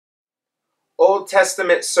Old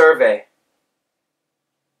Testament survey.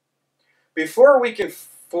 Before we can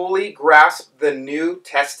fully grasp the New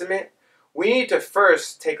Testament, we need to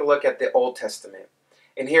first take a look at the Old Testament.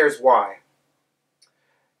 And here's why.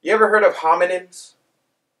 You ever heard of homonyms?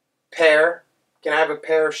 Pair. Can I have a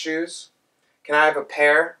pair of shoes? Can I have a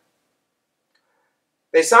pair?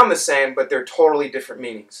 They sound the same, but they're totally different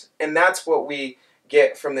meanings. And that's what we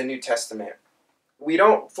get from the New Testament. We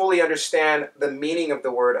don't fully understand the meaning of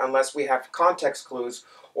the word unless we have context clues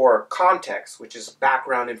or context, which is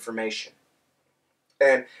background information.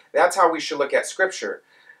 And that's how we should look at Scripture.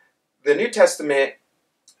 The New Testament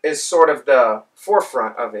is sort of the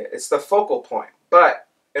forefront of it. It's the focal point. But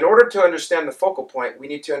in order to understand the focal point, we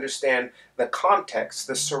need to understand the context,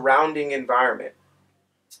 the surrounding environment.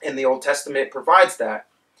 And the Old Testament provides that.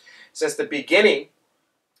 Since the beginning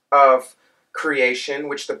of creation,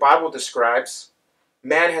 which the Bible describes,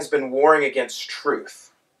 man has been warring against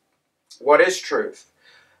truth. What is truth?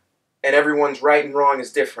 And everyone's right and wrong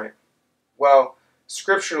is different. Well,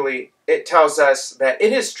 scripturally, it tells us that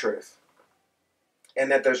it is truth. And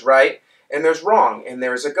that there's right and there's wrong. And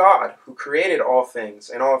there's a God who created all things,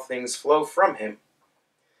 and all things flow from him.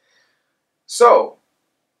 So,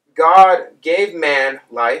 God gave man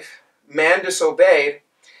life. Man disobeyed.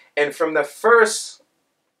 And from the first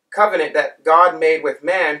covenant that God made with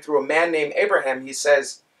man through a man named Abraham, he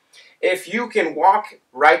says, if you can walk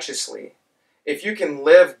righteously, if you can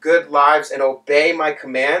live good lives and obey my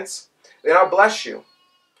commands, then I'll bless you.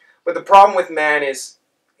 But the problem with man is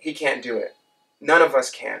he can't do it. None of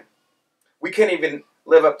us can. We can't even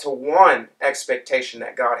live up to one expectation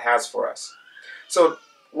that God has for us. So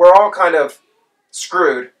we're all kind of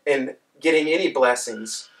screwed in getting any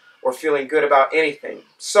blessings or feeling good about anything.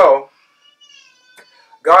 So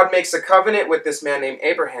God makes a covenant with this man named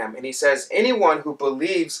Abraham, and he says, anyone who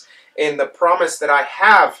believes in the promise that I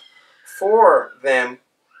have for them,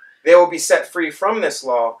 they will be set free from this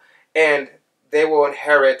law, and they will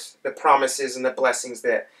inherit the promises and the blessings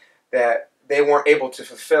that they weren't able to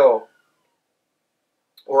fulfill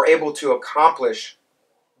or able to accomplish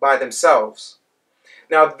by themselves.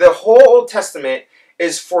 Now, the whole Old Testament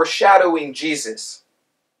is foreshadowing Jesus.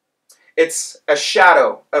 It's a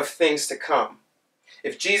shadow of things to come.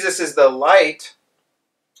 If Jesus is the light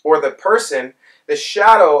or the person, the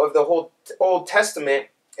shadow of the whole Old Testament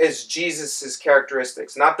is Jesus'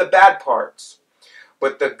 characteristics. Not the bad parts,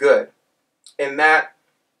 but the good. And that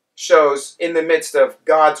shows in the midst of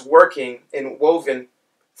God's working and woven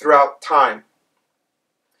throughout time.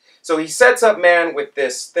 So he sets up man with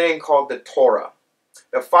this thing called the Torah,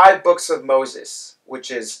 the 5 books of Moses,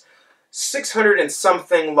 which is 600 and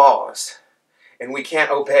something laws, and we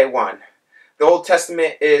can't obey one. The Old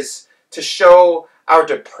Testament is to show our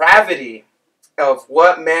depravity of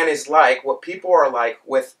what man is like, what people are like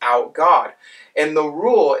without God. And the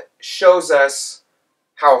rule shows us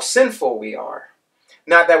how sinful we are.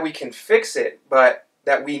 Not that we can fix it, but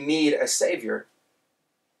that we need a Savior.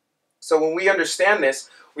 So when we understand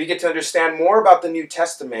this, we get to understand more about the New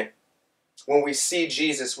Testament. When we see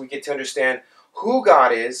Jesus, we get to understand who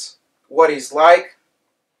God is, what he's like,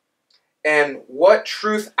 and what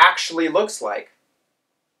truth actually looks like.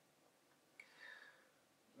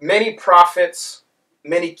 Many prophets,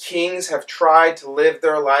 many kings have tried to live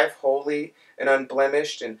their life holy and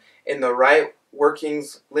unblemished and in the right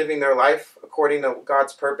workings, living their life according to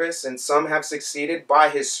God's purpose, and some have succeeded by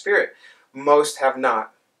his Spirit. Most have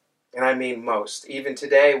not. And I mean most. Even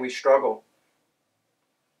today we struggle.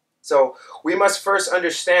 So we must first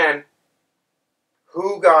understand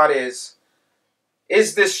who God is.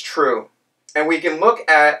 Is this true? And we can look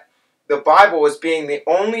at the Bible as being the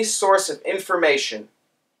only source of information.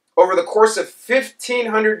 Over the course of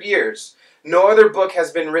 1,500 years, no other book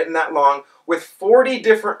has been written that long, with 40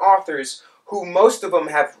 different authors who most of them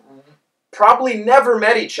have probably never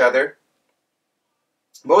met each other.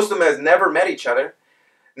 Most of them have never met each other.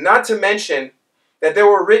 Not to mention that they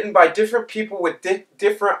were written by different people with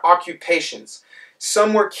different occupations.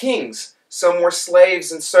 Some were kings, some were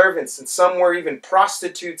slaves and servants, and some were even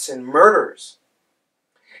prostitutes and murderers.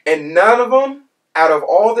 And none of them, out of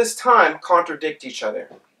all this time, contradict each other.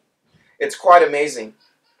 It's quite amazing.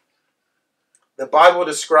 The Bible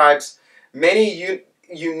describes many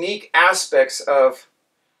unique aspects of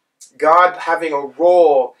God having a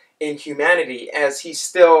role in humanity as he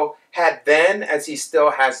still had then, as he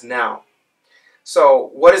still has now.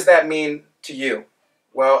 So what does that mean to you?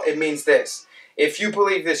 Well, it means this. If you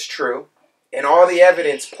believe this true, and all the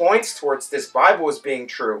evidence points towards this Bible as being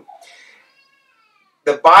true,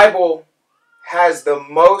 the Bible has the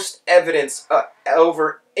most evidence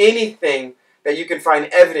over anything that you can find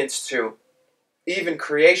evidence to even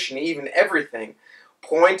creation, even everything,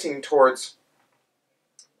 pointing towards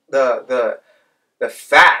the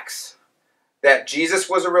facts that Jesus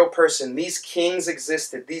was a real person. These kings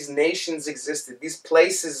existed. These nations existed. These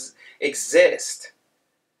places exist.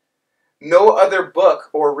 No other book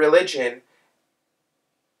or religion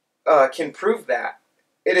can prove that.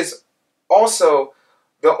 It is also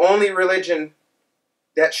the only religion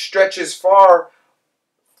that stretches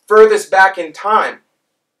furthest back in time,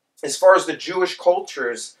 as far as the Jewish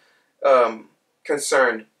culture is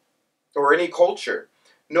concerned, or any culture.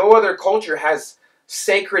 No other culture has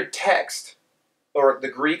sacred text, or the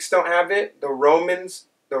Greeks don't have it. The Romans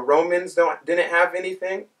didn't have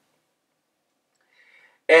anything,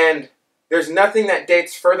 and there's nothing that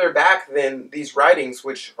dates further back than these writings,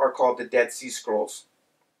 which are called the Dead Sea Scrolls.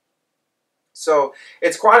 So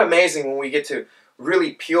it's quite amazing when we get to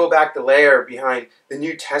really peel back the layer behind the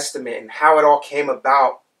New Testament and how it all came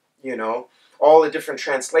about, all the different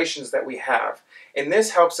translations that we have. And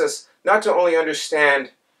this helps us not to only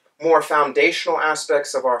understand more foundational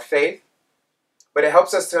aspects of our faith, but it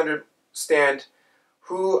helps us to understand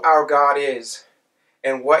who our God is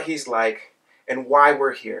and what He's like and why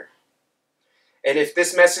we're here. And if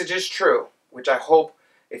this message is true, which I hope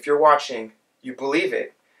if you're watching, you believe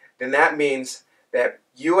it, then that means that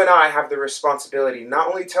you and I have the responsibility not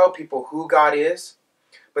only to tell people who God is,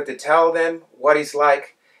 but to tell them what He's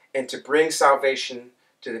like and to bring salvation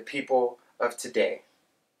to the people of today.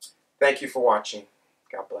 Thank you for watching.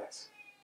 God bless.